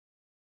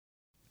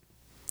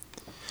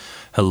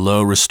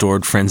Hello,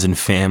 Restored friends and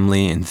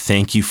family, and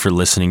thank you for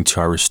listening to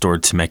our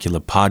Restored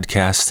Temecula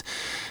podcast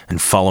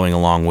and following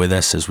along with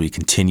us as we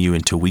continue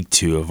into week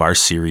 2 of our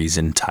series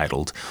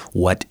entitled,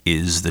 What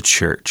is the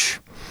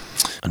Church?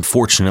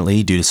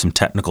 Unfortunately, due to some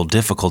technical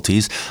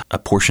difficulties, a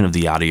portion of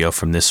the audio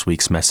from this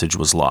week's message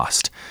was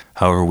lost.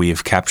 However, we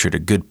have captured a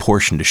good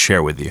portion to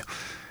share with you.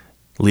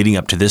 Leading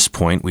up to this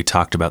point, we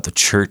talked about the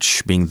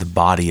church being the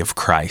body of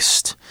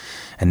Christ,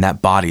 and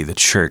that body, the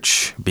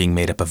church, being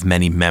made up of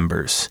many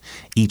members,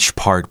 each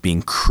part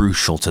being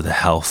crucial to the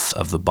health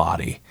of the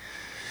body.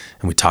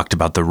 And we talked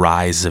about the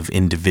rise of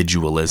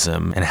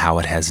individualism and how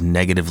it has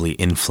negatively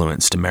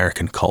influenced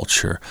American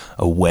culture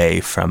away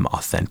from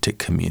authentic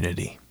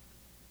community.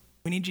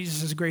 We need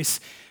Jesus' grace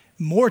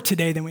more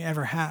today than we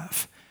ever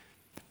have.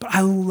 But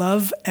I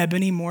love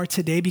Ebony more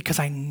today because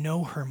I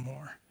know her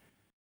more.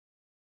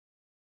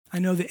 I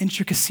know the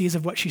intricacies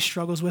of what she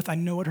struggles with. I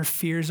know what her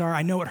fears are.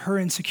 I know what her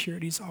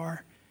insecurities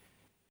are.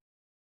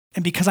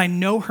 And because I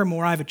know her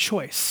more, I have a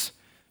choice.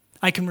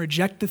 I can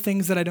reject the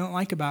things that I don't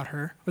like about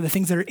her or the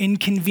things that are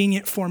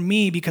inconvenient for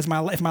me because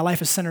if my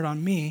life is centered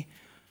on me,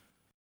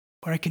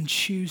 or I can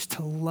choose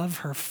to love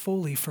her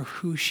fully for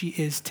who she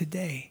is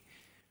today.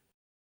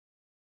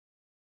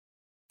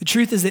 The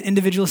truth is that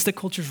individualistic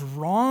culture is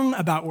wrong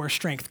about where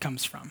strength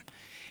comes from.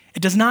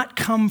 It does not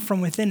come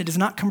from within. It does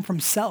not come from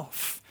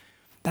self.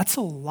 That's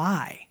a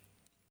lie.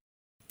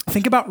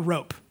 Think about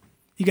rope.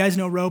 You guys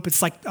know rope.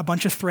 It's like a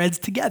bunch of threads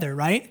together,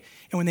 right?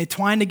 And when they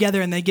twine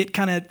together and they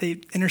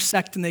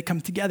intersect and they come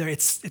together,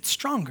 it's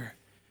stronger.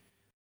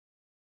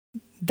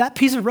 That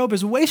piece of rope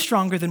is way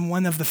stronger than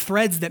one of the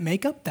threads that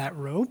make up that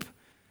rope.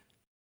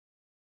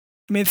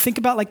 I mean, think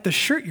about like the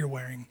shirt you're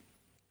wearing.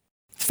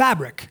 It's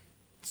fabric.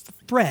 It's the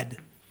thread.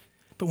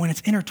 But when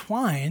it's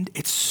intertwined,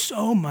 it's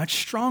so much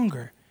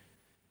stronger.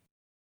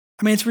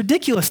 I mean, it's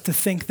ridiculous to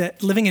think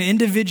that living an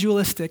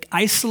individualistic,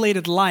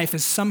 isolated life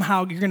is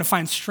somehow you're going to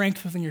find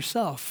strength within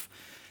yourself.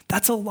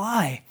 That's a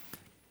lie.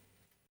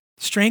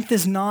 Strength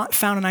is not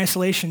found in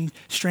isolation.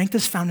 Strength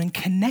is found in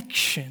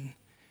connection,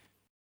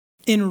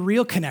 in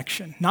real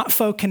connection, not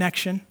faux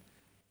connection,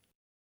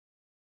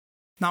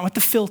 not with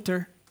the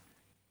filter,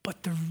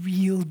 but the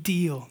real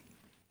deal.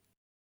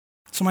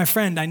 So my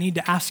friend, I need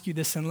to ask you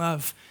this in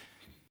love.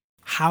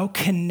 How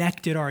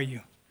connected are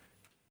you?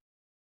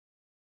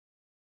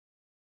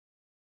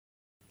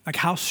 Like,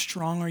 how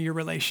strong are your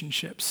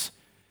relationships?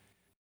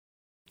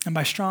 And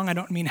by strong, I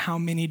don't mean how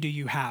many do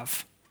you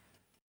have.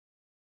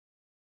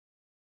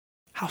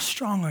 How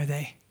strong are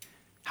they?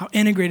 How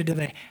integrated are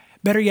they?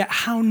 Better yet,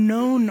 how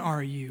known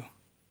are you?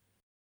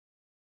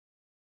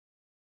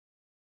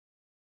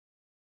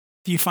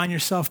 Do you find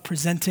yourself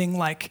presenting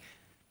like,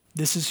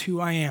 this is who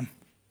I am?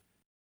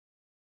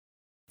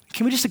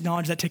 Can we just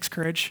acknowledge that takes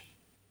courage?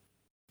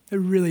 It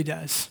really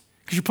does,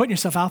 because you're putting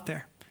yourself out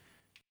there.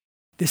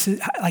 This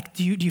is like,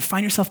 do you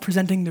find yourself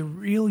presenting the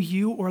real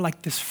you or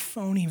like this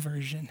phony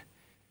version?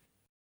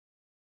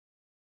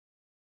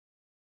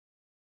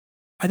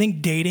 I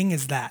think dating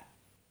is that.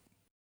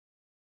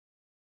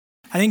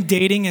 I think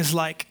dating is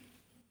like,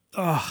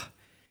 I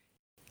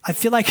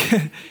feel like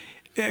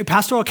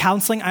pastoral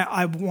counseling,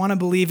 I want to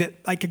believe it,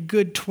 like a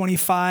good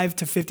 25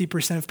 to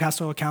 50% of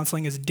pastoral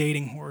counseling is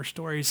dating horror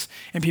stories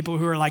and people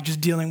who are like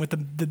just dealing with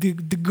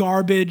the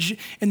garbage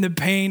and the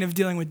pain of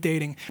dealing with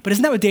dating. But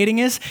isn't that what dating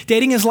is?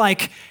 Dating is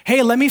like,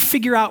 hey, let me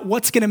figure out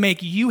what's going to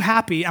make you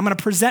happy. I'm going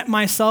to present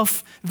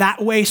myself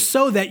that way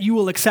so that you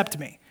will accept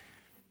me.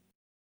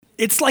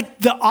 It's like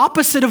the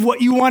opposite of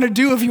what you want to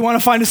do if you want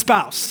to find a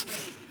spouse.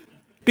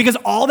 Because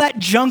all that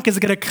junk is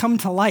going to come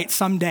to light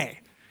someday.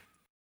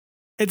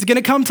 It's going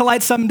to come to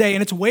light someday,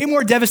 and it's way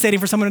more devastating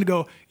for someone to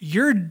go,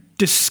 you're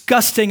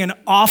disgusting and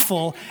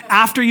awful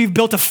after you've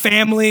built a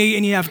family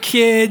and you have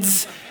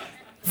kids,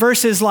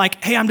 versus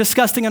like, hey, I'm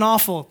disgusting and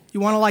awful. You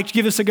want to like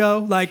give this a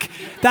go? Like,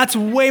 that's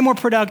way more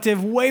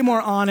productive, way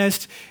more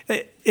honest.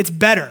 It's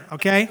better,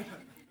 okay?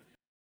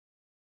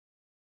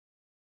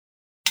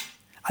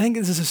 I think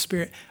this is a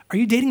spirit. Are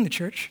you dating the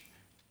church?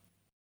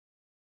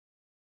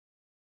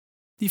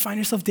 Do you find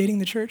yourself dating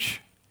the church?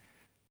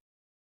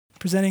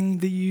 Presenting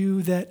the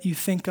you that you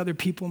think other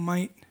people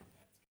might?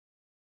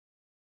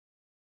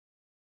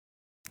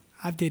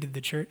 I've dated the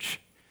church.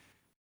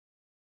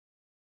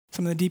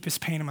 Some of the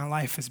deepest pain in my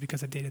life is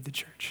because I've dated the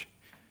church.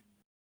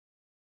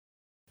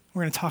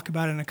 We're going to talk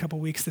about it in a couple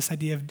weeks, this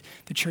idea of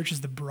the church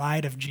is the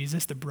bride of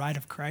Jesus, the bride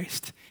of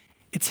Christ.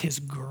 It's his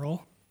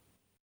girl.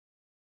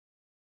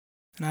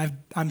 And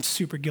I'm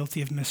super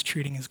guilty of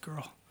mistreating his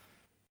girl.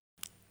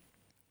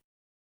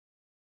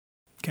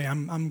 Okay,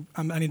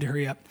 I need to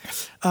hurry up.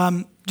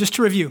 Just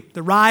to review,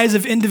 the rise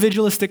of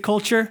individualistic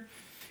culture,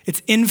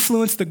 it's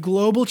influenced the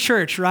global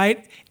church,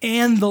 right?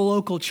 And the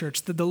local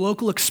church, the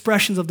local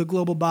expressions of the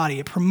global body.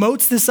 It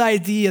promotes this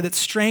idea that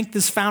strength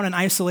is found in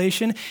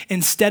isolation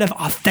instead of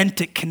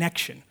authentic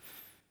connection.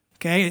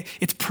 Okay,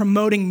 it's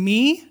promoting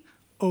me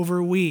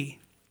over we.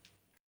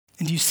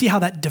 And do you see how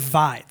that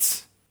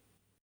divides?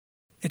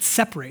 It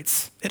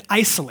separates, it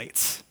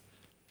isolates.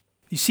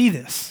 You see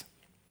this?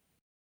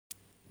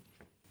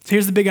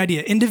 Here's the big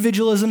idea.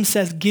 Individualism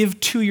says give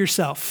to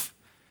yourself.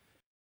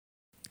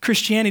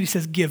 Christianity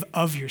says give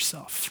of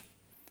yourself.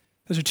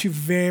 Those are two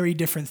very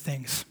different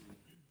things.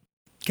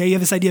 Okay, you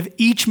have this idea of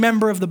each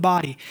member of the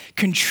body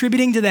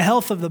contributing to the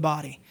health of the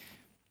body.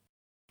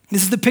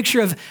 This is the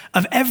picture of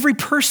every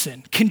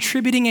person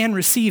contributing and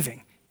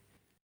receiving.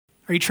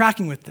 Are you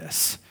tracking with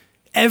this?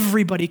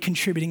 Everybody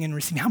contributing and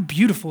receiving. How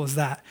beautiful is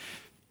that?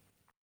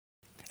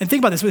 And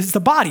think about this, it's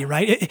the body,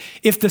 right?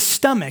 If the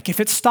stomach,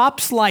 if it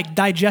stops like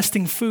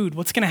digesting food,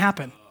 what's going to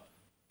happen?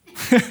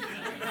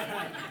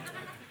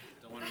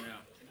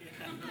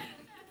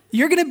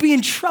 You're going to be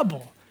in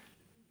trouble.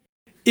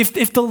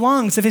 If the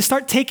lungs, if they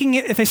stop taking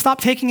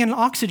in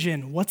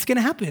oxygen, what's going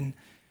to happen?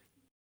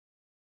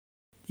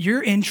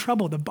 You're in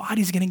trouble. The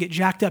body's going to get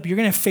jacked up. You're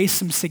going to face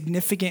some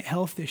significant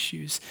health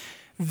issues.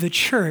 The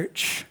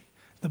church,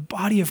 the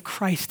body of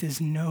Christ, is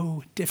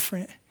no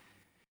different.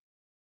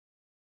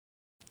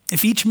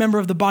 If each member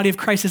of the body of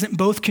Christ isn't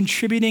both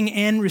contributing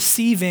and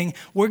receiving,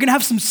 we're going to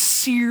have some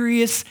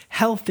serious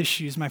health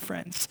issues, my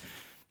friends.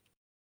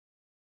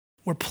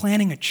 We're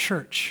planning a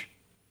church.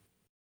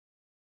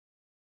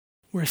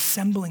 We're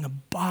assembling a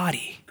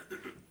body.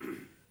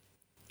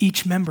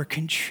 Each member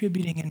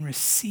contributing and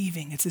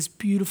receiving. It's this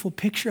beautiful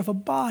picture of a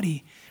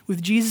body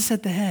with Jesus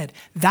at the head.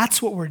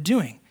 That's what we're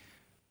doing.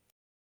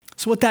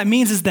 So what that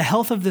means is the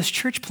health of this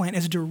church plant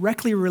is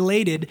directly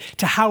related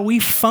to how we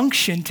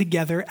function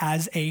together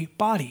as a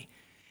body.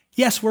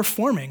 Yes, we're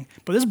forming,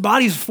 but this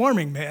body's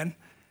forming, man.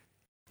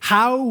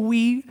 How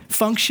we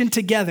function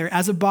together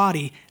as a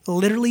body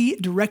literally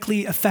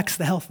directly affects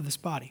the health of this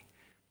body.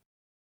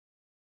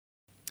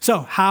 So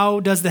how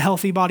does the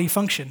healthy body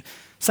function?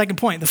 Second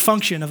point, the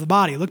function of the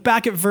body. Look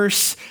back at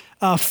verse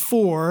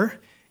 4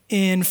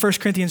 in 1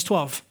 Corinthians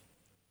 12.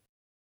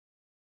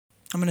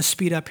 I'm going to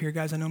speed up here,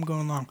 guys. I know I'm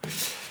going long.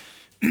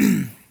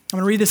 I'm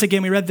going to read this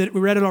again. We read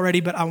it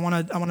already, but I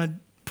want to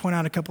point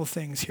out a couple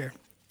things here.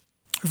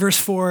 Verse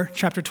 4,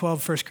 chapter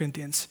 12, 1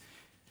 Corinthians.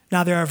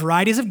 Now there are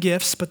varieties of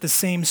gifts, but the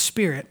same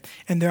Spirit.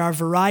 And there are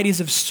varieties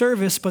of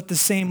service, but the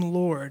same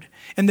Lord.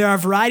 And there are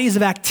varieties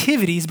of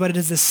activities, but it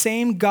is the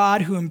same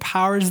God who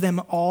empowers them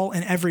all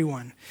and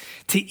everyone.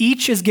 To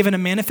each is given a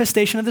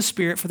manifestation of the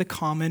Spirit for the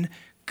common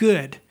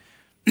good.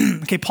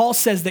 Okay, Paul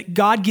says that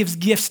God gives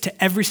gifts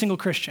to every single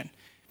Christian.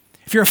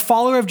 If you're a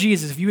follower of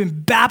Jesus, if you've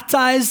been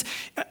baptized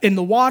in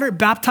the water,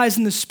 baptized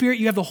in the Spirit,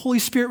 you have the Holy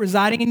Spirit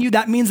residing in you,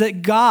 that means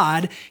that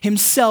God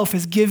himself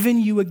has given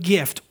you a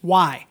gift.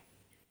 Why?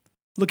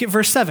 Look at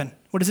verse 7.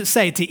 What does it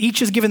say? To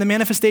each is given the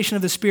manifestation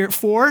of the Spirit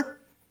for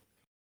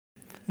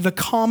the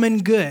common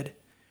good.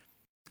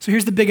 So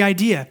here's the big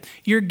idea.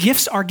 Your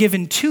gifts are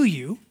given to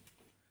you,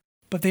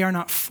 but they are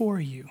not for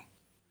you.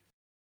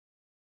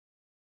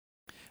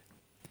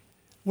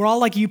 We're all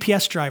like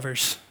UPS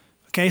drivers.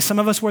 Okay, some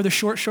of us wear the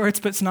short shorts,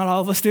 but it's not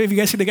all of us do. Have you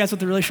guys seen the guys with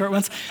the really short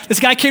ones?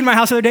 This guy came to my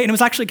house the other day, and it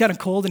was actually kind of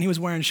cold, and he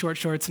was wearing short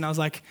shorts, and I was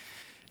like,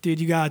 dude,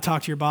 you got to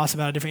talk to your boss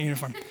about a different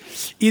uniform.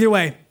 Either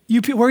way,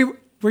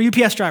 we're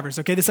UPS drivers,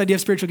 okay? This idea of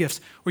spiritual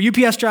gifts. We're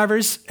UPS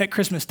drivers at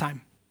Christmas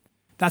time.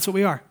 That's what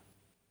we are.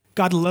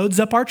 God loads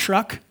up our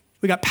truck.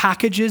 We got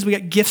packages. We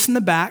got gifts in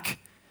the back.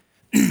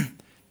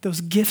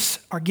 Those gifts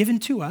are given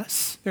to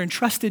us. They're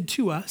entrusted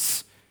to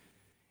us.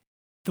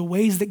 The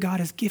ways that God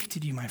has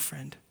gifted you, my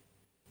friend.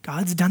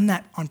 God's done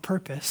that on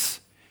purpose.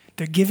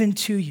 They're given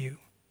to you,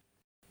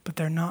 but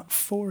they're not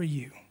for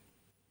you.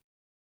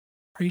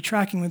 Are you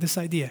tracking with this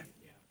idea?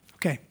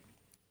 Okay.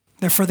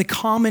 They're for the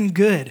common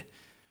good.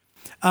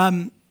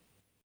 I'm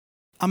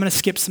going to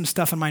skip some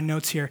stuff in my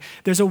notes here.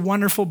 There's a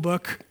wonderful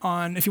book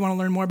on, if you want to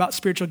learn more about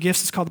spiritual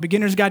gifts, it's called The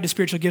Beginner's Guide to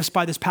Spiritual Gifts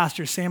by this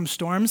pastor, Sam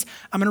Storms.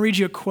 I'm going to read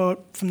you a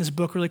quote from this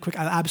book really quick.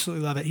 I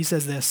absolutely love it. He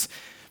says this,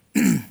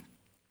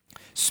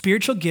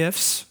 spiritual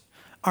gifts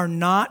are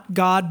not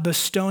God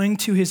bestowing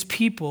to his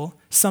people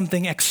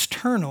something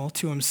external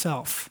to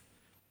himself.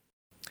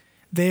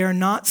 They are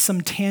not some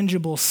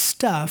tangible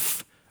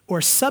stuff or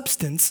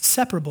substance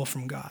separable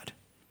from God.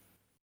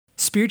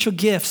 Spiritual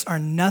gifts are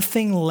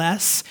nothing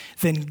less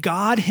than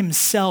God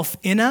himself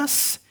in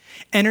us,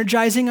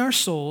 energizing our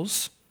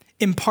souls,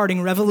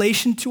 imparting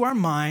revelation to our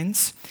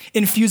minds,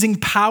 infusing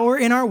power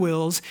in our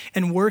wills,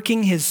 and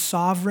working his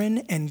sovereign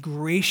and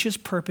gracious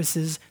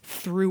purposes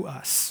through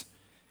us.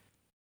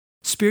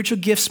 Spiritual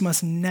gifts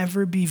must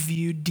never be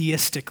viewed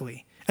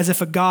deistically, as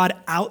if a God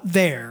out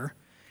there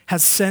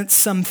has sent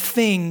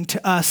something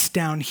to us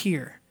down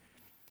here.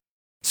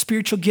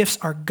 Spiritual gifts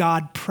are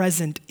God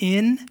present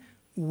in,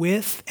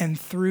 with, and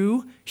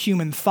through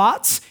human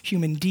thoughts,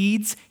 human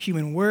deeds,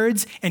 human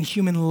words, and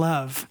human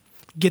love.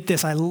 Get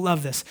this, I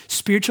love this.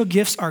 Spiritual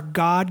gifts are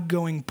God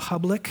going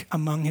public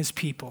among his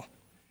people.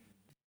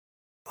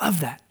 Love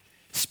that.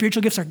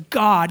 Spiritual gifts are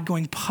God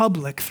going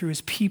public through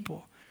his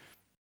people.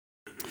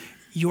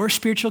 Your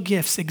spiritual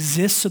gifts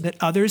exist so that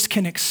others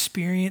can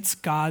experience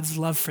God's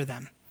love for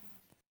them.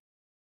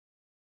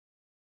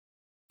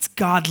 It's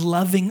God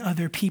loving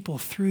other people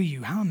through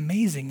you. How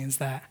amazing is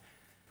that?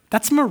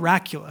 That's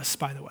miraculous,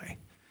 by the way.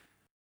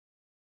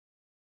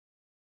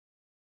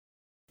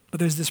 But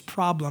there's this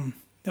problem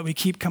that we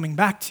keep coming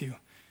back to.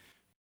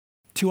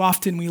 Too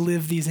often we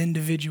live these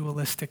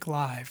individualistic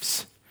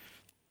lives.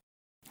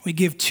 We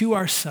give to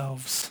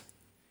ourselves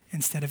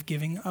instead of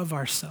giving of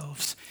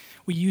ourselves.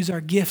 We use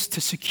our gifts to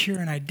secure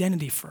an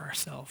identity for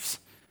ourselves.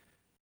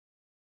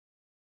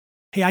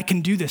 Hey, I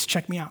can do this,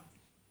 check me out.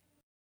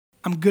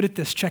 I'm good at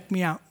this, check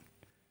me out.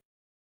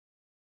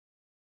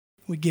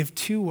 We give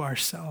to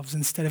ourselves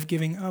instead of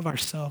giving of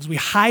ourselves. We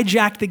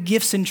hijack the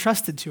gifts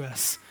entrusted to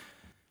us.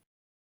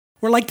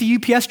 We're like the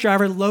UPS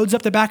driver that loads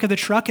up the back of the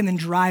truck and then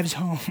drives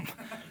home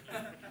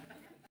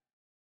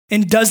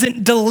and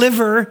doesn't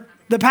deliver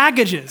the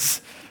packages.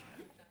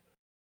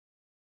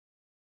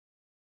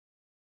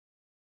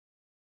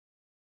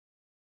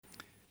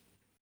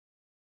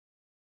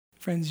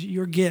 Friends,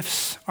 your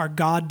gifts are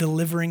God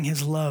delivering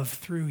his love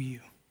through you.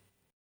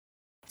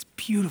 It's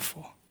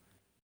beautiful.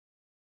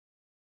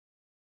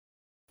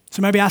 So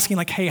you might be asking,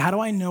 like, hey, how do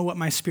I know what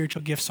my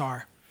spiritual gifts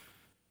are?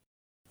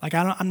 Like,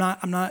 I'm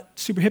not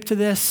super hip to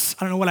this.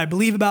 I don't know what I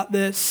believe about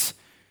this.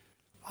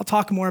 I'll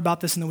talk more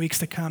about this in the weeks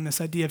to come, this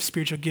idea of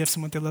spiritual gifts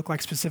and what they look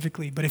like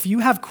specifically. But if you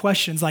have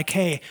questions like,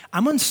 hey,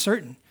 I'm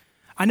uncertain.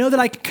 I know that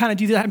I can kind of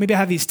do that. Maybe I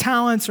have these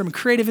talents or I'm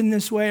creative in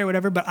this way or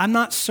whatever, but I'm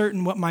not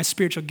certain what my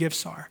spiritual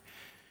gifts are.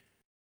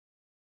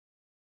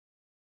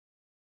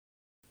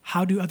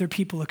 How do other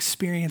people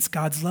experience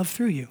God's love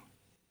through you?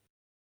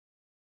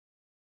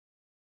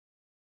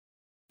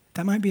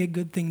 That might be a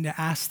good thing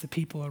to ask the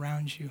people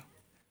around you,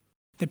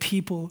 the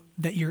people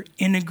that you're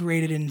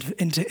integrated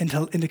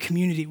into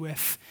community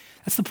with.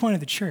 That's the point of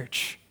the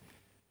church.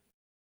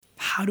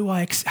 How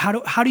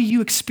do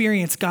you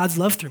experience God's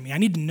love through me? I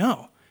need to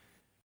know.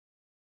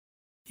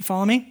 You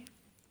follow me?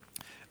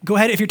 Go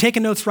ahead, if you're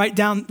taking notes, write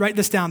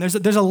this down. There's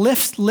a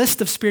list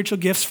of spiritual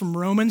gifts from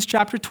Romans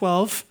chapter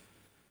 12,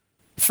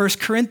 1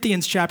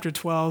 Corinthians chapter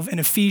 12, and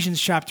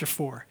Ephesians chapter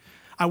 4.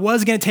 I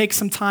was going to take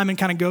some time and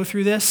kind of go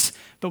through this,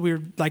 but we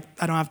were like,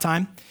 I don't have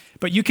time.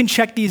 But you can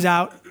check these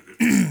out.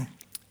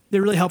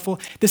 They're really helpful.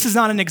 This is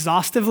not an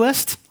exhaustive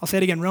list. I'll say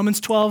it again.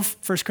 Romans 12,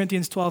 1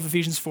 Corinthians 12,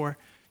 Ephesians 4.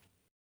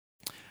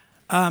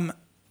 I'm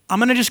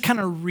going to just kind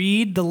of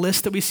read the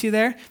list that we see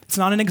there. It's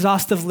not an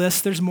exhaustive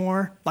list. There's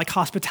more, like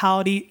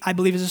hospitality, I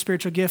believe is a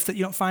spiritual gift that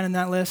you don't find in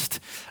that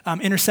list.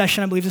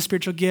 Intercession, I believe is a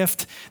spiritual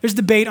gift. There's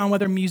debate on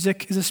whether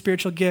music is a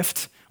spiritual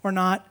gift or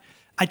not.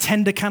 I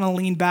tend to kind of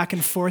lean back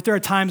and forth. There are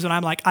times when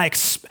I'm like,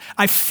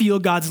 I feel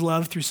God's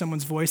love through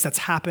someone's voice. That's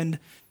happened.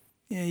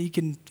 Yeah, you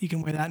can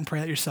weigh that and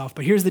pray that yourself.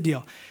 But here's the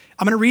deal.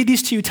 I'm going to read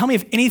these to you. Tell me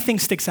if anything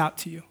sticks out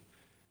to you.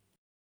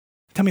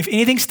 Tell me if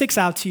anything sticks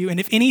out to you and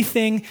if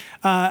anything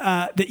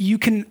that you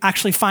can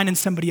actually find in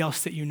somebody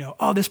else that you know.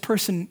 Oh, this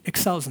person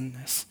excels in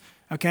this,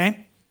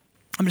 okay?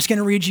 I'm just going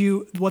to read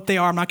you what they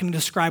are. I'm not going to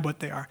describe what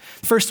they are.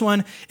 First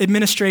one,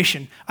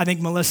 administration. I think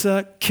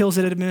Melissa kills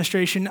it at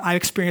administration. I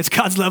experience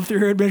God's love through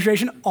her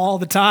administration all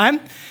the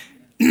time.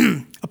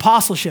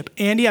 Apostleship.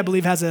 Andy, I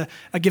believe, has a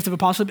gift of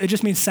apostleship. It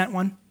just means sent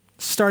one.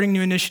 Starting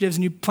new initiatives,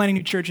 planning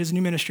new churches,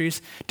 new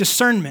ministries.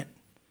 Discernment.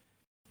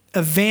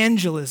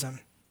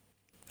 Evangelism.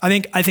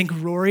 I think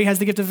Rory has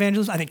the gift of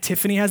evangelism. I think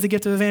Tiffany has the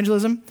gift of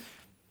evangelism.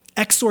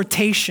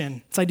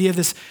 Exhortation. This idea of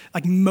this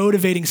like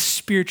motivating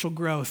spiritual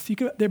growth.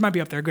 There might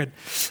be up there, good.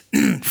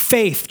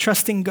 Faith,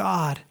 trusting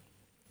God.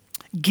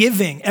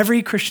 Giving.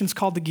 Every Christian's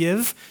called to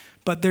give,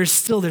 but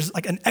there's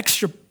like an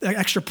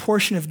extra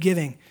portion of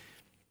giving.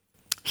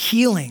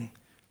 Healing.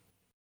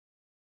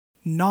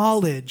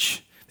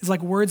 Knowledge. It's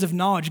like words of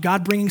knowledge.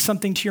 God bringing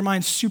something to your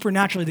mind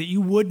supernaturally that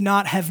you would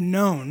not have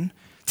known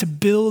to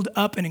build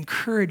up and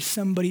encourage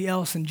somebody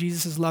else in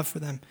Jesus' love for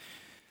them.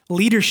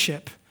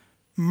 Leadership.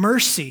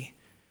 Mercy.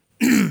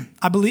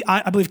 I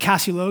believe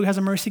Cassie Logue has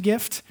a mercy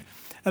gift.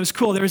 That was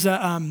cool. There was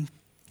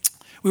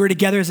we were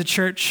together as a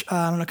church,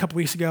 a couple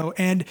weeks ago,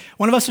 and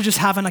one of us was just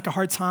having like a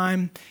hard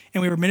time,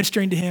 and we were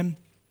ministering to him,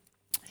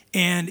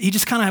 and he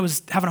just kind of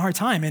was having a hard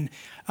time, and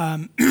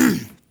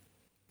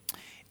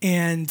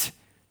and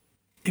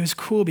it was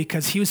cool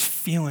because he was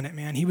feeling it,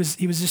 man. He was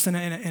just in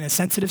a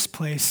sensitive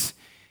place,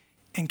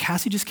 and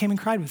Cassie just came and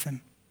cried with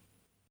him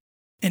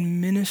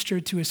and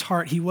ministered to his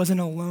heart. He wasn't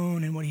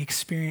alone in what he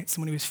experienced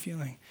and what he was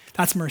feeling.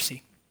 That's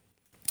mercy.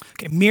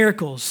 Okay,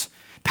 miracles.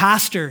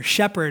 Pastor,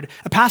 shepherd.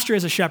 A pastor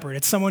is a shepherd.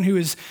 It's someone who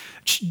is,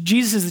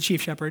 Jesus is the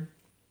chief shepherd,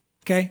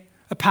 okay?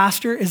 A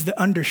pastor is the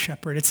under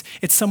shepherd.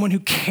 It's someone who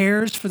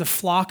cares for the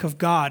flock of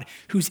God,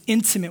 who's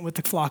intimate with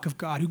the flock of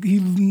God, who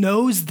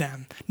knows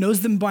them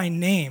by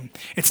name.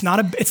 It's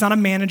not a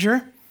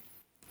manager.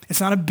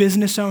 It's not a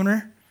business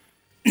owner.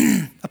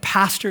 A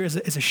pastor is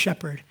a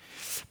shepherd.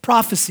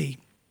 Prophecy.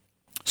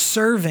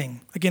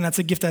 Serving. Again, that's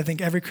a gift I think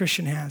every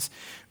Christian has.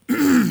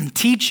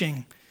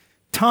 Teaching.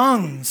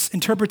 Tongues.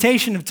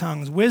 Interpretation of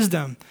tongues.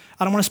 Wisdom.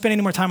 I don't want to spend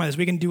any more time on this.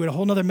 We can do a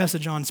whole nother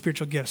message on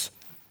spiritual gifts.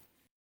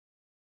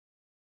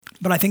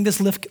 But I think this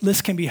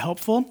list can be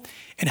helpful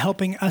in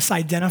helping us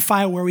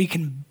identify where we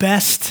can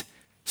best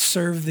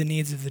serve the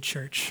needs of the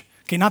church.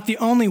 Okay, not the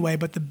only way,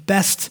 but the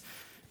best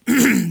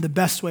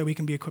way we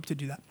can be equipped to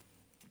do that.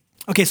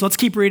 Okay, so let's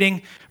keep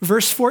reading.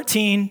 Verse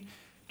 14,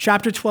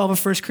 chapter 12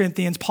 of 1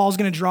 Corinthians, Paul's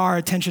going to draw our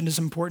attention to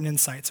some important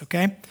insights,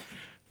 okay?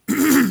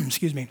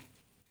 Excuse me.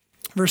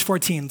 Verse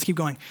 14, let's keep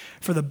going.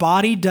 For the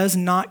body does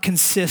not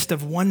consist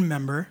of one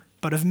member,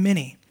 but of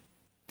many.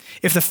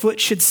 If the foot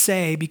should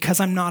say, because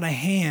I'm not a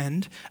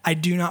hand, I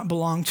do not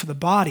belong to the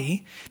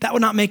body, that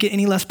would not make it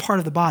any less part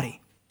of the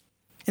body.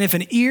 And if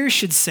an ear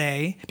should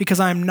say, because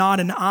I am not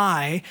an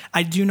eye,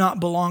 I do not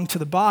belong to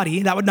the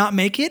body, that would not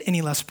make it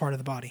any less part of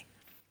the body.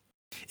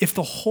 If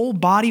the whole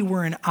body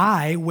were an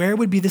eye, where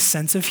would be the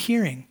sense of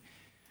hearing?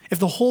 If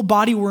the whole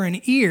body were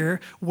an ear,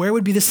 where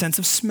would be the sense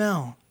of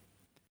smell?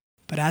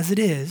 But as it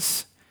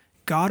is,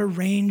 God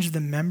arranged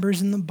the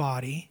members in the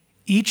body,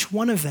 each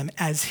one of them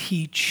as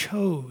he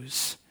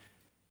chose.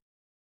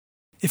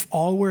 If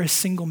all were a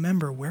single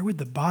member, where would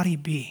the body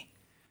be?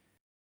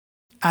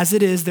 As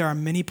it is, there are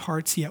many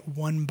parts, yet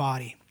one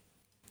body.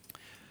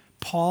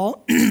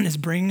 Paul is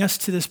bringing us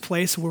to this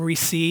place where we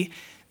see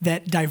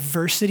that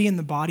diversity in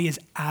the body is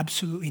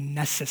absolutely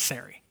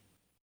necessary.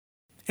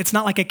 It's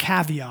not like a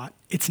caveat,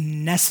 it's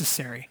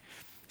necessary.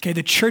 Okay,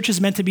 the church is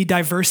meant to be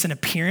diverse in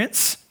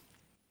appearance,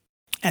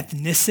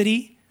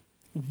 ethnicity,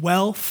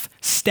 wealth,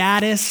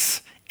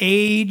 status,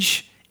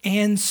 age,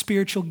 and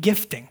spiritual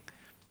gifting.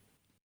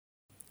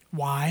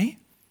 Why?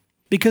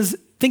 Because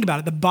think about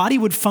it, the body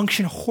would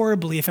function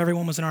horribly if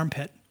everyone was an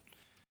armpit.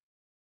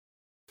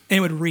 And it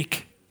would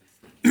reek.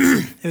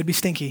 It would be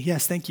stinky.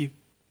 Yes, thank you.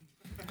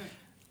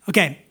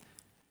 Okay,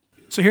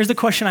 so here's the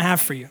question I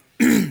have for you.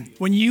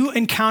 When you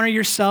encounter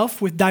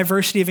yourself with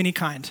diversity of any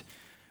kind,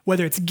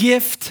 whether it's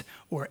gift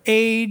or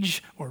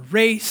age or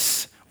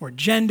race or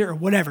gender or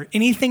whatever,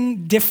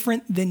 anything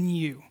different than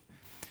you,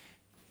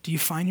 do you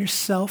find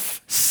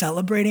yourself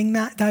celebrating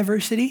that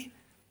diversity?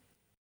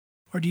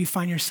 Or do you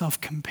find yourself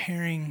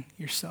comparing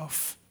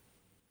yourself?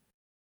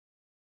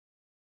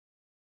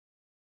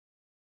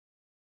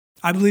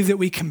 I believe that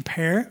we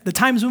compare. The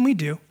times when we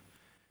do,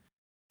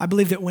 I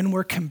believe that when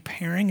we're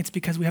comparing, it's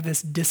because we have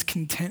this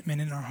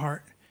discontentment in our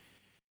heart.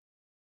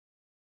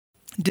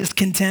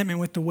 Discontentment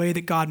with the way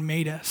that God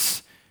made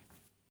us.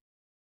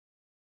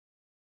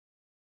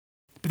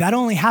 But that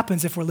only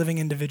happens if we're living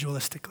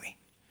individualistically.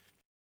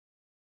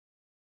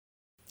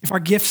 If our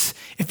gifts,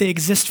 if they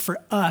exist for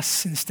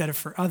us instead of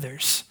for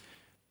others.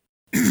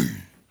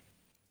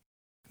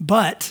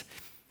 But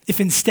if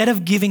instead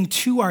of giving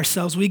to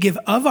ourselves, we give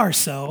of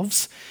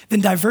ourselves,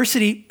 then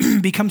diversity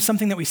becomes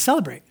something that we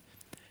celebrate.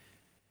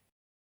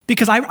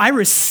 Because I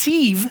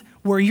receive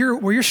where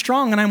you're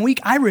strong and I'm weak,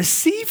 I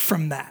receive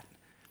from that.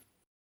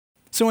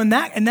 So in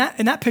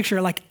that picture,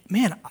 like,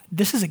 man,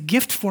 this is a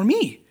gift for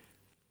me.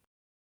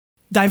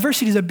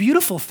 Diversity is a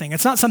beautiful thing.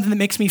 It's not something that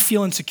makes me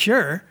feel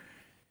insecure.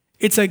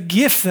 It's a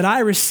gift that I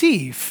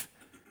receive.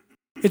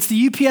 It's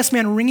the UPS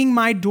man ringing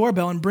my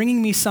doorbell and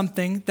bringing me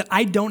something that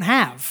I don't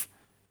have.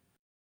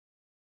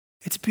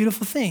 It's a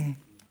beautiful thing.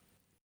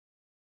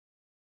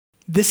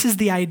 This is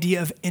the idea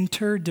of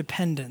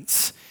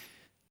interdependence.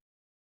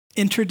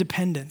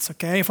 Interdependence,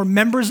 okay? If we're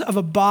members of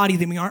a body,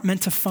 then we aren't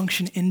meant to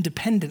function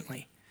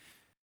independently.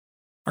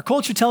 Our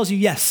culture tells you,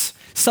 yes,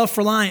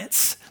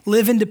 self-reliance,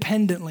 live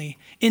independently,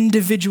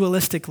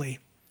 individualistically.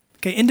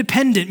 Okay,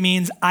 independent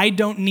means I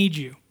don't need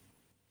you.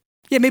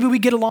 Yeah, maybe we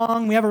get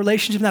along, we have a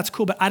relationship, and that's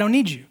cool, but I don't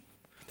need you.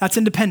 That's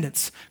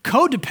independence.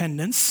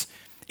 Codependence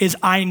is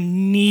I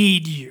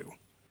need you.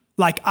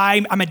 Like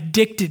I'm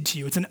addicted to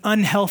you. It's an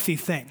unhealthy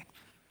thing.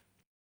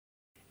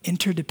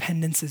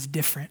 Interdependence is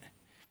different.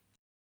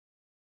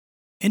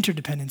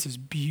 Interdependence is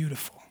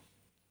beautiful.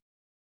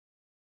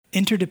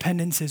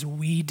 Interdependence is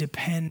we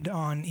depend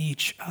on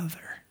each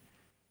other.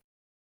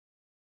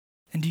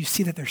 And do you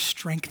see that there's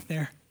strength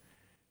there?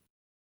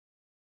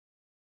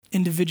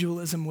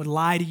 Individualism would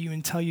lie to you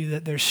and tell you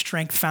that there's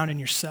strength found in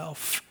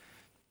yourself.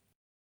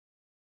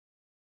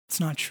 It's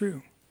not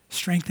true.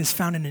 Strength is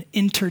found in an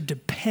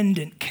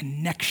interdependent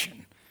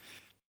connection.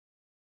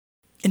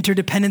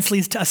 Interdependence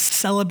leads to us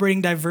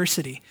celebrating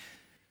diversity.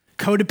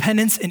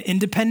 Codependence and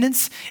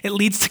independence, it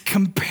leads to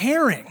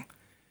comparing,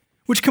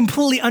 which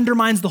completely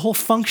undermines the whole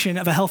function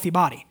of a healthy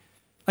body.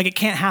 Like it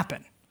can't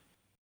happen.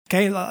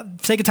 Okay,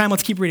 sake of time,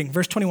 let's keep reading.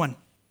 Verse 21.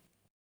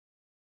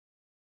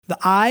 The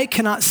eye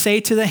cannot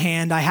say to the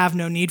hand, I have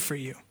no need for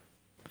you.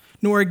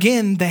 Nor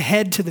again the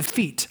head to the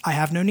feet, I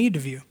have no need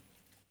of you.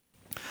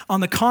 On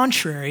the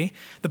contrary,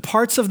 the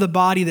parts of the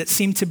body that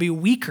seem to be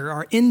weaker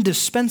are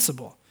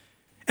indispensable.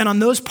 And on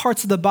those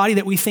parts of the body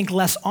that we think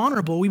less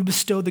honorable, we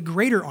bestow the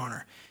greater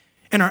honor.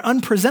 And our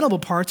unpresentable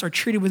parts are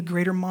treated with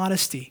greater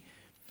modesty,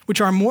 which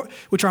our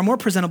more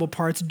presentable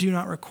parts do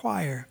not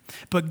require.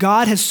 But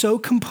God has so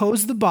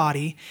composed the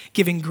body,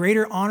 giving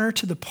greater honor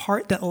to the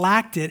part that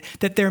lacked it,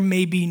 that there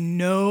may be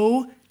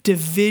no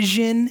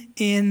division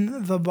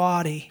in the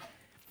body,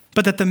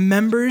 but that the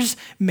members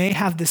may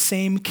have the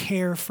same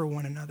care for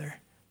one another.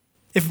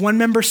 If one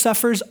member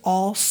suffers,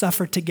 all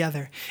suffer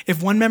together.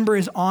 If one member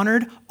is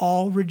honored,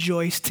 all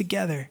rejoice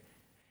together.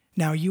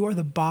 Now you are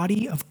the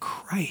body of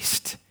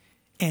Christ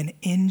and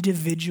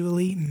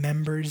individually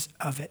members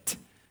of it.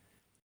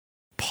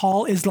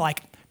 Paul is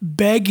like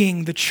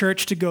begging the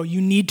church to go,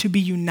 you need to be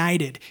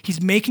united.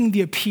 He's making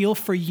the appeal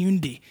for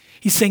unity.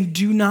 He's saying,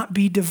 do not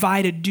be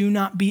divided, do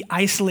not be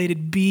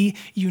isolated, be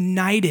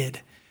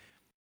united.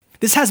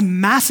 This has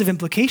massive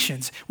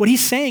implications. What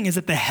he's saying is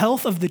that the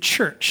health of the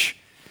church,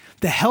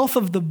 the health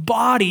of the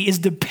body is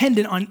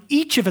dependent on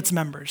each of its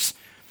members.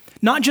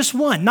 Not just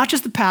one, not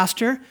just the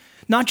pastor,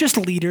 not just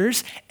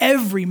leaders,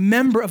 every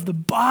member of the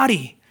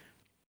body.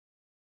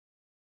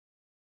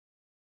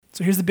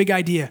 So here's the big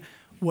idea.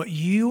 What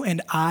you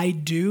and I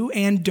do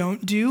and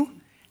don't do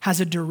has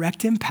a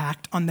direct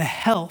impact on the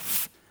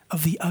health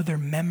of the other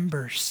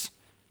members.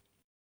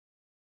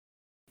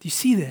 Do you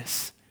see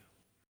this?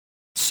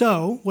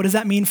 So, what does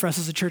that mean for us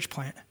as a church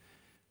plant?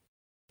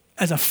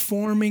 As a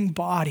forming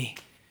body?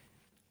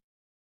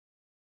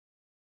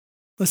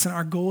 Listen,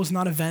 our goal is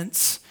not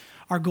events.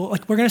 Our goal,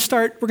 we're going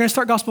to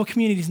start gospel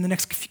communities in the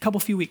next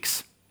few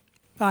weeks.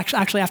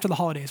 Actually, after the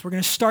holidays, we're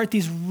going to start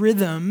these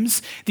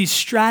rhythms, these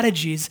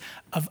strategies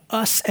of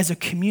us as a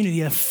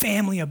community, a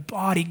family, a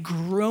body,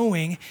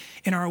 growing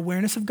in our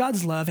awareness of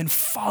God's love and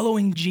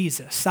following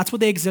Jesus. That's what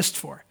they exist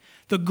for.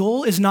 The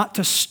goal is not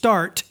to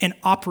start and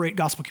operate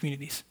gospel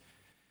communities.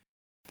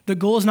 The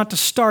goal is not to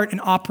start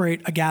and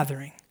operate a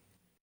gathering.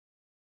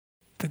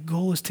 The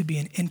goal is to be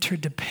an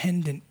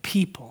interdependent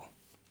people.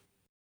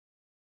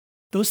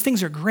 Those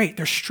things are great.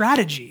 They're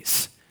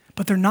strategies,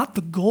 but they're not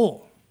the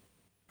goal.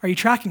 Are you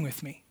tracking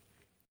with me?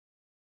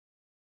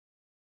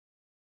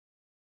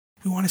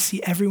 We want to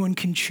see everyone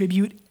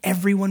contribute,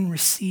 everyone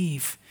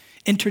receive,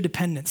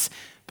 interdependence.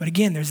 But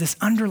again, there's this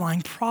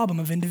underlying problem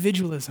of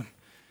individualism.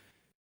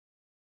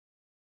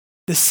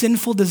 The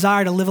sinful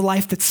desire to live a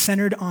life that's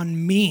centered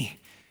on me,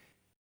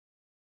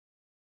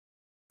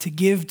 to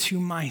give to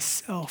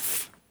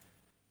myself.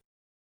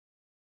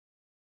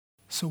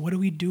 So what do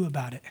we do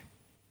about it?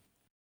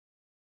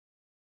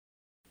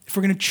 If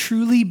we're going to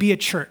truly be a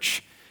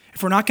church,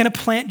 if we're not going to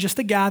plant just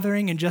a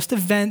gathering and just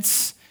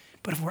events,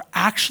 but if we're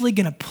actually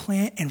going to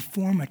plant and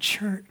form a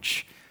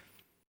church,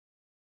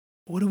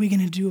 what are we going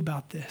to do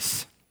about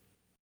this?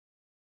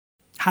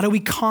 How do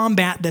we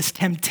combat this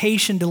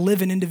temptation to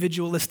live an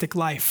individualistic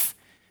life?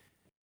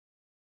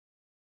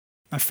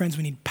 My friends,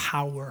 we need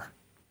power.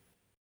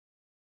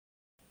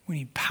 We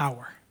need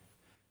power.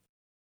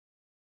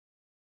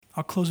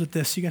 I'll close with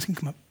this. You guys can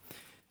come up.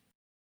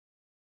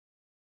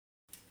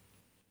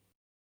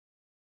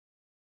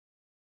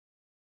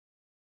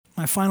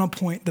 My final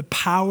point, the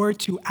power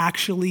to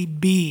actually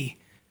be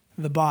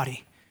the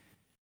body.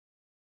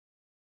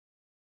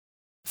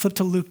 Flip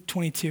to Luke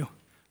 22.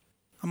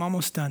 I'm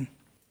almost done.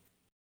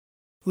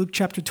 Luke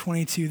chapter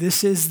 22.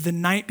 This is the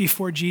night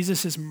before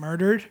Jesus is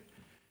murdered.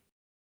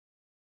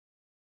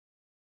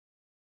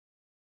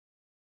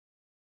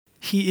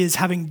 He is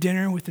having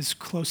dinner with his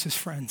closest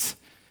friends.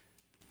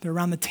 They're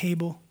around the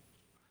table.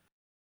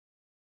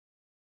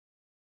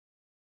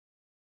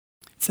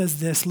 It says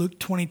this, Luke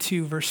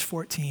 22, verse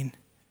 14.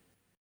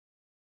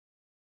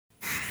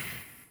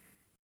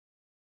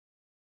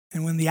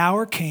 And when the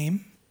hour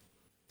came,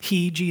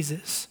 he,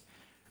 Jesus,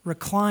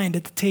 reclined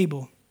at the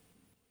table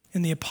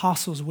and the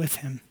apostles with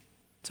him.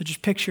 So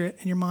just picture it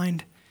in your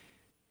mind.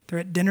 They're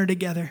at dinner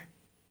together.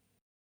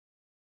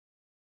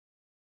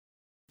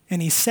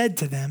 And he said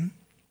to them,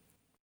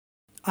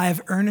 I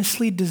have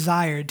earnestly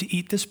desired to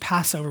eat this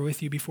Passover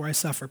with you before I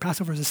suffer.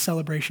 Passover is a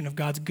celebration of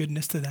God's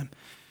goodness to them.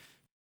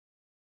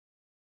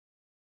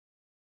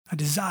 I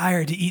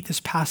desire to eat this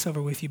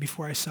Passover with you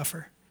before I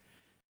suffer.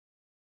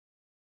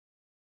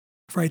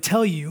 For I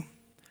tell you,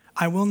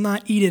 I will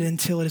not eat it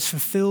until it is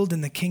fulfilled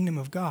in the kingdom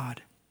of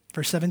God.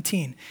 Verse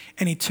 17,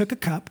 and he took a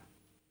cup,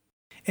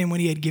 and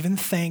when he had given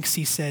thanks,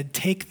 he said,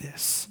 take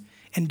this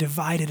and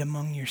divide it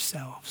among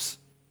yourselves.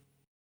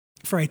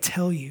 For I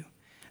tell you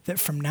that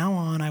from now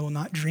on I will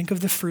not drink of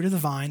the fruit of the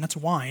vine, that's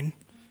wine,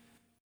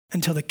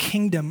 until the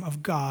kingdom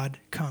of God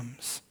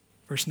comes.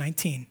 Verse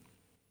 19,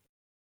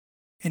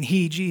 and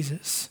he,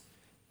 Jesus,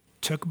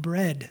 took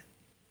bread,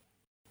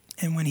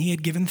 and when he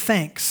had given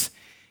thanks,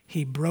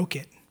 he broke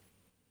it,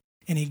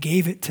 and he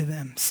gave it to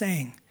them,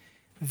 saying,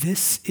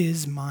 this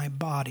is my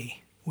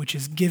body, which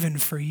is given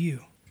for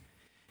you.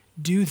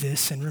 Do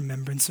this in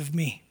remembrance of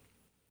me.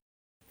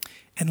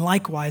 And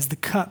likewise the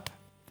cup,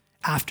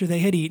 after they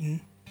had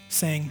eaten,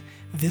 saying,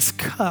 this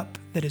cup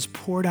that is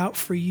poured out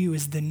for you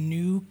is the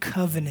new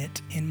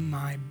covenant in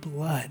my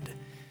blood.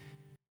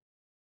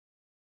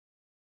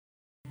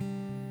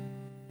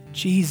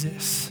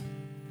 Jesus,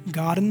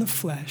 God in the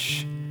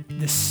flesh,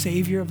 the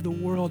Savior of the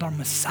world, our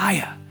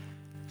Messiah,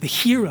 the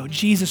hero,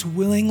 Jesus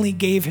willingly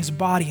gave his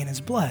body and his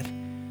blood.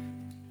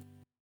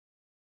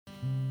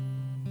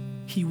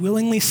 He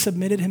willingly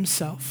submitted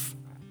himself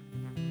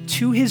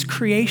to his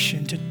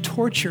creation to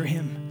torture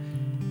him,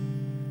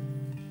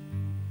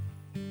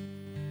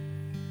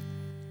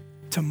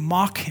 to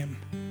mock him,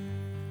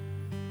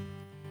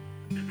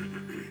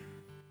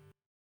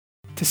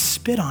 to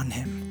spit on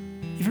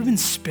him. You ever been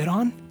spit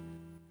on?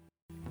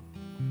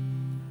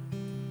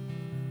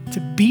 To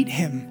beat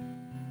him.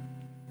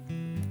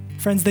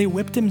 Friends, they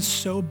whipped him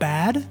so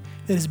bad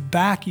that his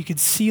back, you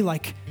could see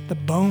like the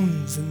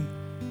bones and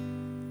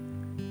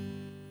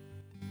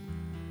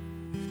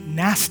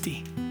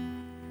nasty.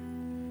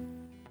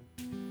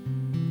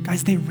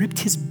 Guys, they ripped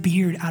his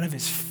beard out of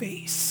his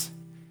face.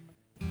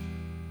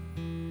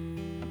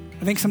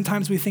 I think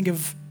sometimes we think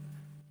of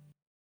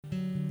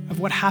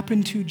what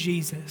happened to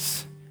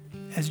Jesus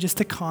as just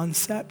a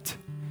concept.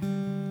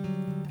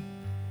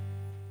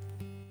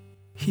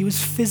 He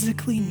was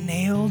physically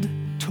nailed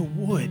to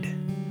wood.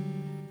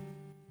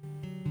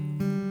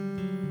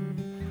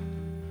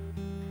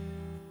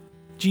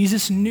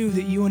 Jesus knew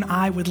that you and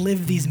I would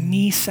live these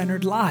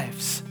me-centered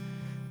lives,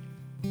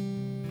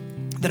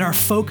 that our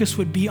focus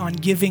would be on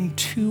giving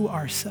to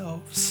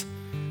ourselves.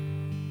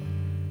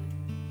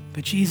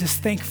 But Jesus,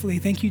 thankfully,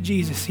 thank you,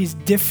 Jesus, he's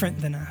different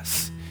than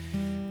us.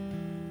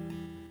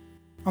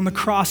 On the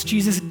cross,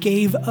 Jesus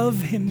gave of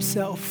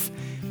himself.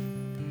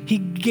 He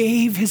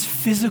gave his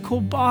physical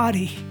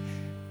body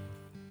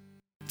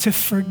to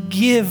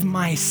forgive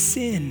my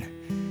sin,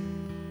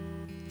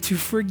 to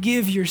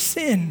forgive your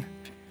sin.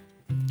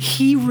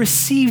 He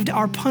received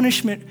our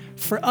punishment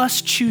for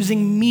us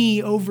choosing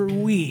me over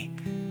we.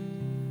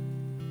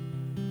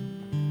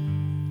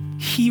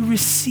 He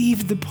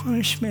received the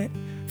punishment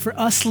for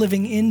us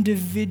living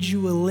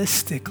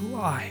individualistic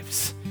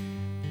lives,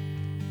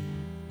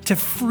 to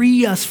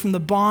free us from the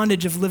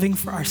bondage of living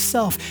for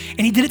ourselves.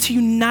 And he did it to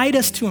unite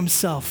us to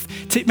himself.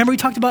 Remember we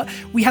talked about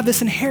we have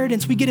this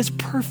inheritance. We get his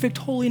perfect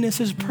holiness,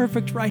 his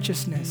perfect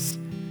righteousness.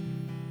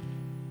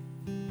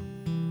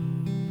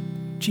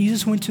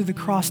 Jesus went to the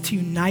cross to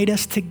unite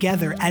us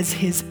together as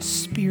his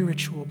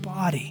spiritual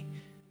body,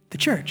 the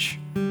church.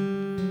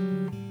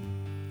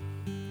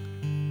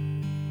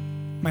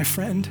 My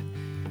friend,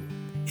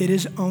 it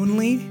is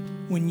only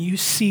when you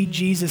see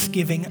Jesus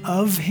giving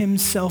of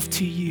himself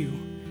to you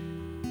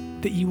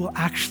that you will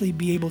actually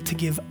be able to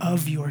give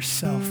of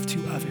yourself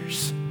to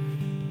others.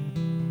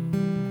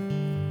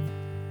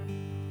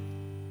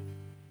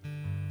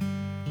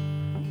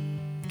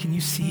 Can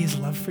you see his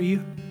love for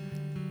you?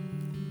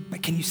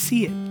 Like, can you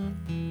see it?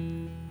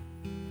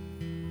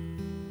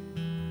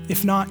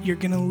 If not, you're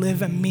gonna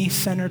live a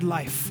me-centered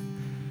life,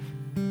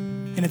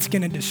 and it's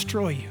gonna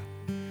destroy you.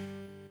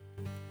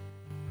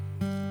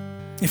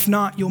 If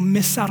not, you'll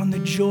miss out on the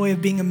joy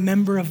of being a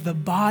member of the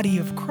body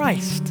of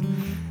Christ,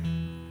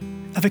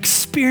 of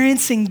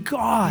experiencing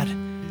God,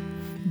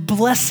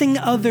 blessing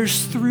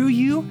others through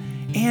you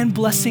and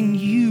blessing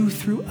you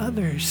through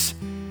others.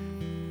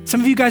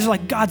 Some of you guys are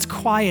like, God's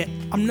quiet.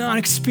 I'm not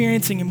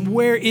experiencing him.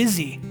 Where is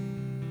he?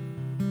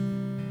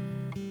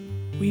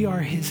 We are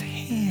his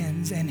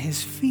hands and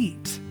his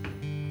feet.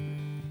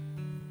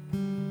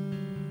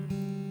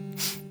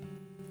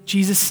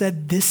 Jesus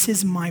said, "This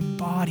is my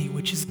body,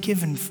 which is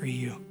given for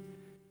you."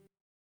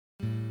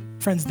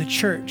 Friends, the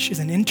church is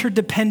an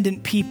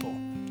interdependent people.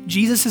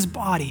 Jesus'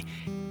 body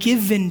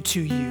given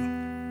to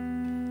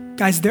you.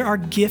 Guys, there are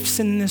gifts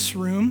in this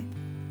room.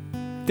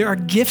 There are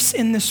gifts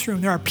in this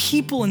room. There are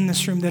people in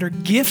this room that are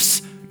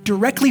gifts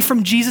directly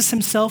from Jesus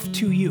himself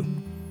to you.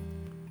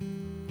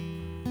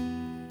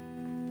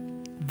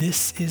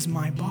 This is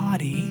my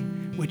body,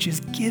 which is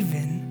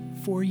given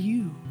for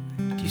you.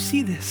 Do you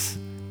see this?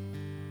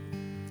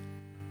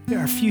 There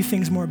are few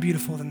things more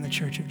beautiful than the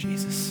church of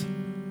Jesus.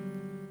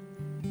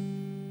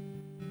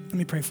 Let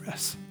me pray for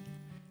us.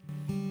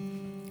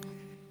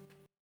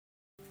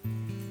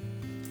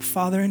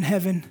 Father in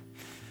heaven,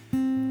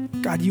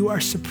 God, you are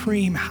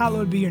supreme.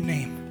 Hallowed be your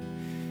name.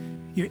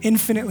 You're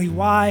infinitely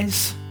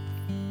wise.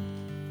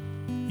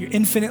 You're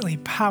infinitely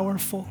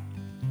powerful.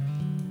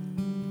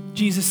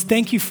 Jesus,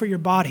 thank you for your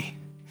body.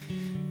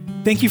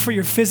 Thank you for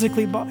your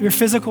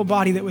physical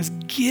body that was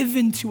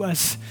given to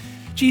us.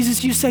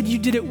 Jesus, you said you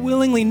did it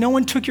willingly. No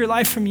one took your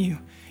life from you.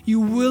 You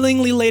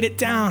willingly laid it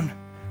down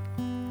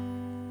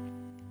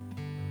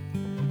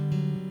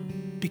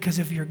because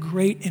of your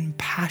great and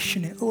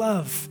passionate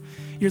love.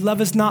 Your love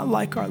is not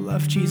like our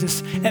love,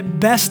 Jesus. At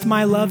best,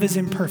 my love is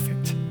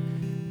imperfect,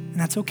 and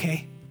that's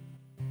okay.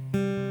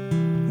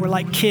 We're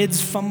like kids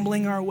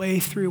fumbling our way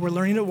through. We're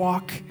learning to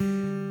walk.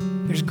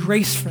 There's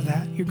grace for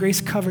that. Your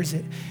grace covers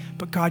it.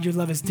 But God, your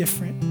love is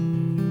different.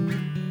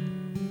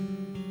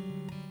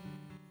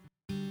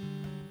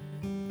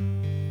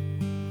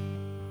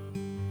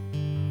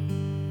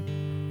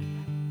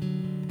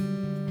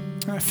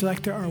 I feel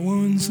like there are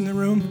wounds in the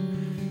room.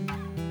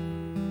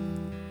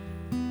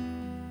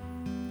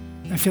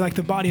 I feel like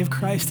the body of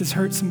Christ has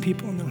hurt some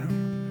people in the room.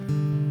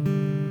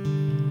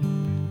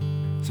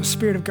 So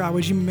Spirit of God,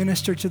 would you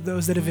minister to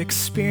those that have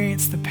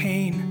experienced the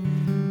pain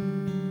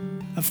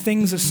of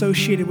things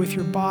associated with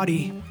your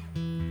body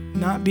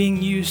not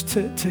being used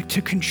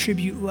to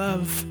contribute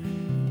love,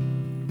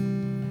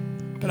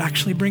 but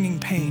actually bringing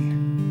pain.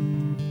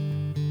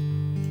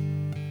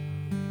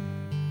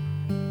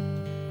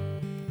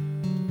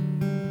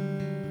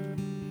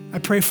 I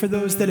pray for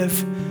those that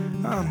have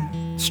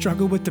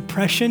struggled with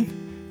depression,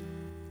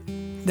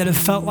 that have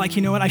felt like,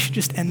 you know what, I should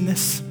just end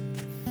this.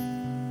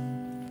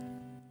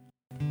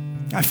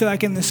 I feel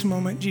like in this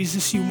moment,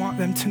 Jesus, you want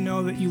them to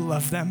know that you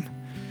love them,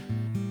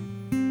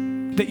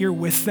 that you're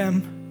with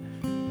them.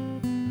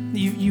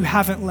 You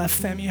haven't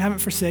left them. You haven't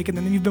forsaken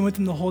them. You've been with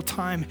them the whole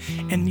time,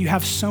 and you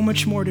have so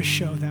much more to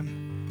show them.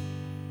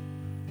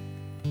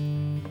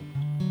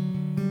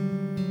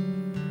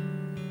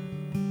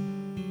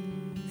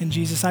 In And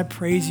Jesus, I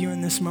praise you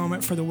in this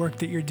moment for the work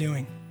that you're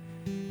doing.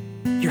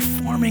 You're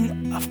forming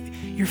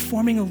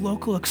a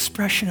local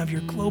expression of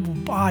your global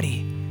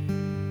body.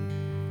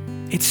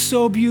 It's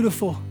so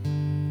beautiful.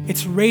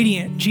 It's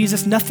radiant.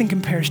 Jesus, nothing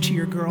compares to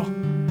your girl.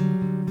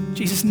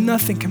 Jesus,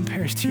 nothing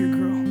compares to your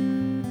girl.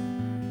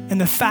 And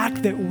the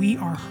fact that we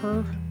are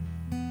her,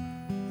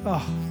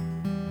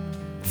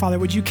 Father,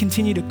 would you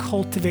continue to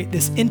cultivate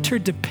this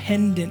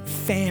interdependent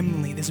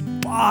family, this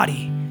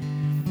body,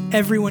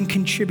 everyone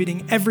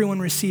contributing, everyone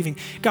receiving.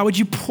 God, would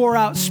you pour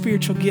out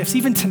spiritual gifts,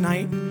 even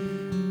tonight?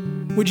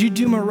 Would you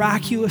do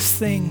miraculous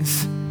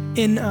things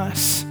in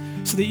us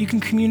so that you can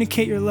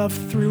communicate your love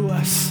through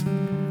us?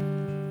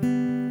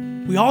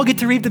 We all get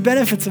to reap the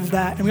benefits of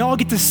that, and we all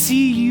get to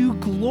see you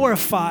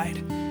glorified.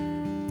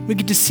 We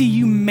get to see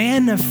you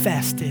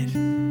manifested.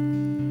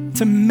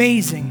 It's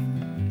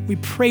amazing. We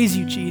praise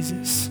you,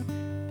 Jesus.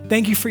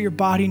 Thank you for your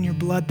body and your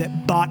blood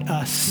that bought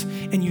us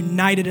and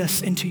united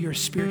us into your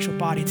spiritual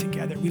body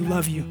together. We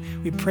love you.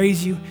 We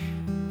praise you.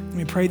 And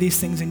we pray these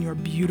things in your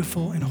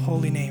beautiful and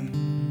holy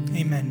name.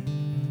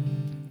 Amen.